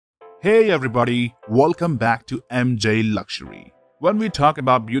Hey everybody, welcome back to MJ Luxury. When we talk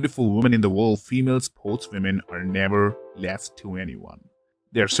about beautiful women in the world, female sportswomen are never less to anyone.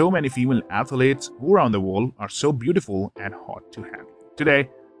 There are so many female athletes who around the world are so beautiful and hot to handle. Today,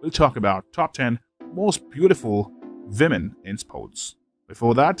 we'll talk about top 10 most beautiful women in sports.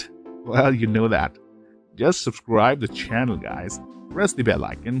 Before that, well, you know that. Just subscribe the channel, guys. Press the bell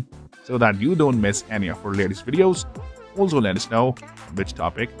icon so that you don't miss any of our latest videos. Also, let us know which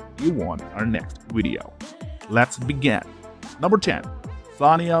topic you want our next video. Let's begin. Number 10.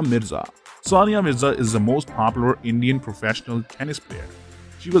 Sania Mirza. Sania Mirza is the most popular Indian professional tennis player.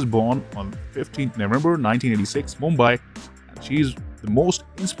 She was born on 15th November 1986, Mumbai, and she is the most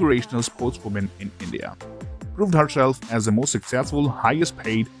inspirational sportswoman in India. Proved herself as the most successful, highest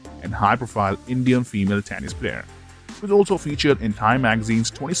paid, and high-profile Indian female tennis player. She was also featured in Time magazine's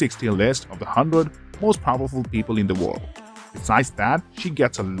 2016 list of the 100 most powerful people in the world. Besides that, she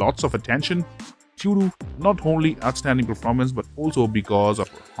gets a lots of attention due to not only outstanding performance but also because of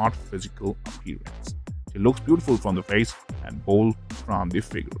her hot physical appearance. She looks beautiful from the face and bold from the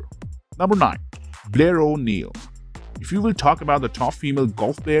figure. Number 9. Blair O'Neal. If you will talk about the top female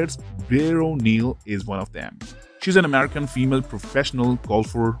golf players, Blair O'Neal is one of them. She's an American female professional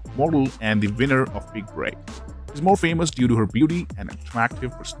golfer, model, and the winner of Big Break. She's more famous due to her beauty and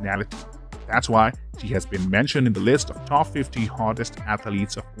attractive personality. That's why she has been mentioned in the list of top 50 hottest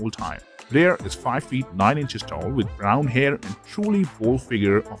athletes of all time. Blair is 5 feet 9 inches tall with brown hair and truly bold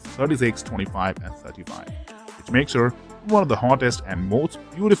figure of 36, 25, and 35, which makes her one of the hottest and most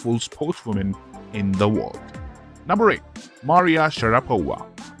beautiful sportswomen in the world. Number 8. Maria Sharapova.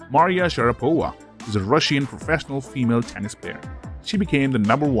 Maria Sharapova is a Russian professional female tennis player. She became the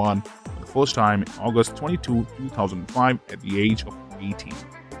number one for the first time in August 22, 2005 at the age of 18.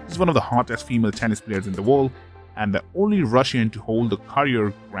 She's one of the hottest female tennis players in the world and the only Russian to hold the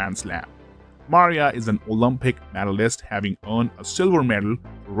career Grand Slam. Maria is an Olympic medalist, having earned a silver medal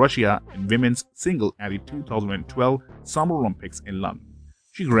for Russia in women's single at the 2012 Summer Olympics in London.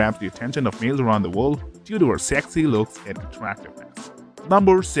 She grabs the attention of males around the world due to her sexy looks and attractiveness.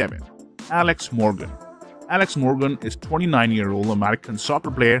 Number 7. Alex Morgan. Alex Morgan is 29-year-old American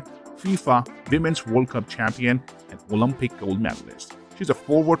soccer player, FIFA Women's World Cup champion, and Olympic gold medalist. She's a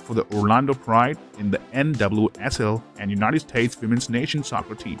forward for the Orlando Pride in the NWSL and United States Women's Nation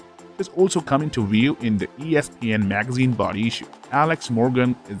Soccer team. She's also coming to view in the ESPN magazine body issue. Alex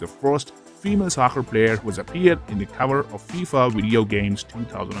Morgan is the first female soccer player who has appeared in the cover of FIFA Video Games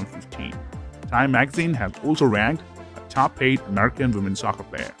 2015. Time magazine has also ranked a top-paid American women's soccer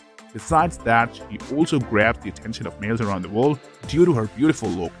player. Besides that, she also grabs the attention of males around the world due to her beautiful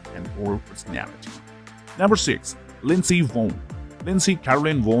look and bold personality. Number 6. Lindsey Vonn. Lindsey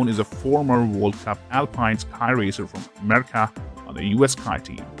Caroline Vonn is a former World Cup alpine sky racer from America on the US Sky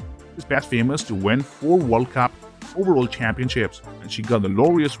team. She's best famous to win 4 World Cup overall championships, and she got the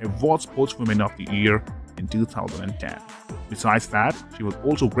Laureus Award Sportswoman of the Year in 2010. Besides that, she was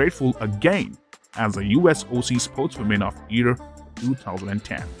also grateful again as the USOC Sportswoman of the Year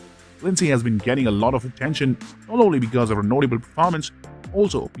 2010. Lindsey has been getting a lot of attention not only because of her notable performance,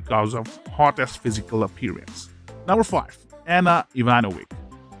 also because of hottest physical appearance. Number 5. Ana Ivanovic.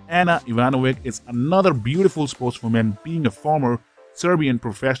 Ana Ivanovic is another beautiful sportswoman, being a former Serbian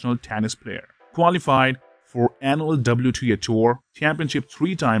professional tennis player. Qualified for annual WTA Tour Championship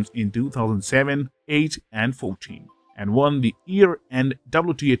 3 times in 2007, 8, and 14, and won the year-end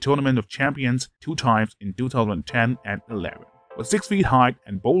WTA Tournament of Champions 2 times in 2010 and 11. With 6 feet height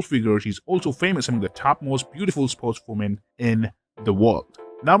and bold figure, she's also famous among the top most beautiful sportswomen in the world.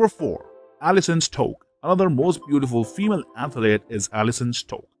 Number 4. Alison Stoke. Another most beautiful female athlete is Alison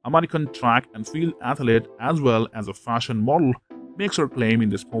Stoke. American track and field athlete as well as a fashion model, makes her claim in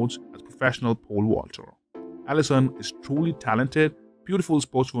the sports as professional pole vaulter. Alison is truly talented, beautiful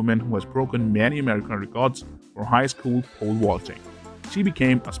sportswoman who has broken many American records for high school pole vaulting. She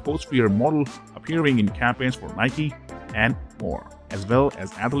became a sportswear model, appearing in campaigns for Nike and more. As well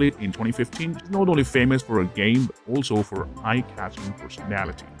as athlete in 2015, she's not only famous for her game but also for her eye-catching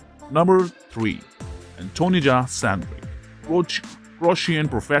personality. Number 3. Antonija Sandrić. Croatian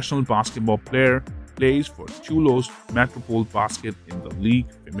professional basketball player, plays for Toulouse Metropole Basket in the League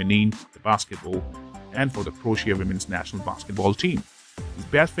Feminine Basketball and for the Croatia women's national basketball team. She's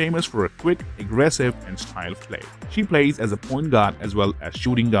best famous for her quick, aggressive, and style of play. She plays as a point guard as well as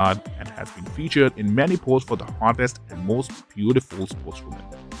shooting guard and has been featured in many posts for the hottest and most beautiful sportswomen.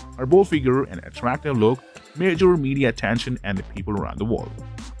 Her bold figure and attractive look major media attention and the people around the world.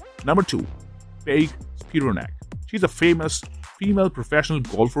 Number 2. Paige Spiranek. She's a famous female professional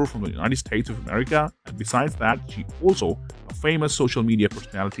golfer from the United States of America, and besides that, she also a famous social media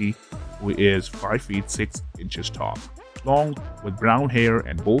personality who is 5 feet 6 inches tall, long with brown hair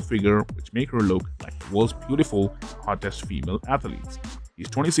and bold figure, which make her look like the world's beautiful, hottest female athletes. She's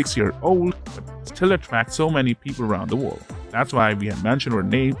 26 years old, but still attracts so many people around the world. That's why we have mentioned her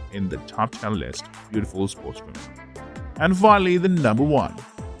name in the top 10 list, beautiful sportswomen. And finally, the number 1,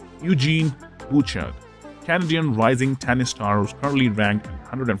 Eugenie Bouchard, Canadian rising tennis star who's currently ranked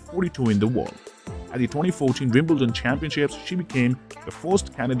 142 in the world. At the 2014 Wimbledon Championships, she became the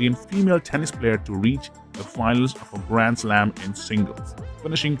first Canadian female tennis player to reach the finals of a Grand Slam in singles,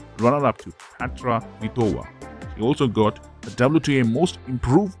 finishing runner-up to Petra Kvitova. She also got the WTA Most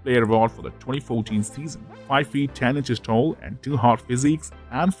Improved Player award for the 2014 season. 5 feet 10 inches tall and 2 hot physiques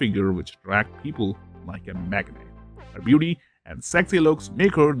and figure which attract people like a magnet. Her beauty and sexy looks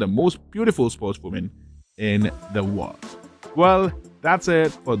make her the most beautiful sportswoman in the world. Well, that's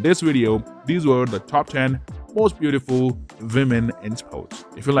it for this video. These were the top 10 most beautiful women in sports.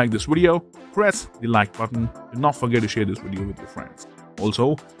 If you like this video, press the like button. Do not forget to share this video with your friends.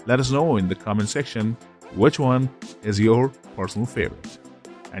 Also, let us know in the comment section which one is your personal favorite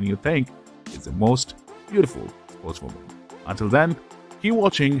and you think is the most beautiful sportswoman. Until then, keep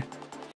watching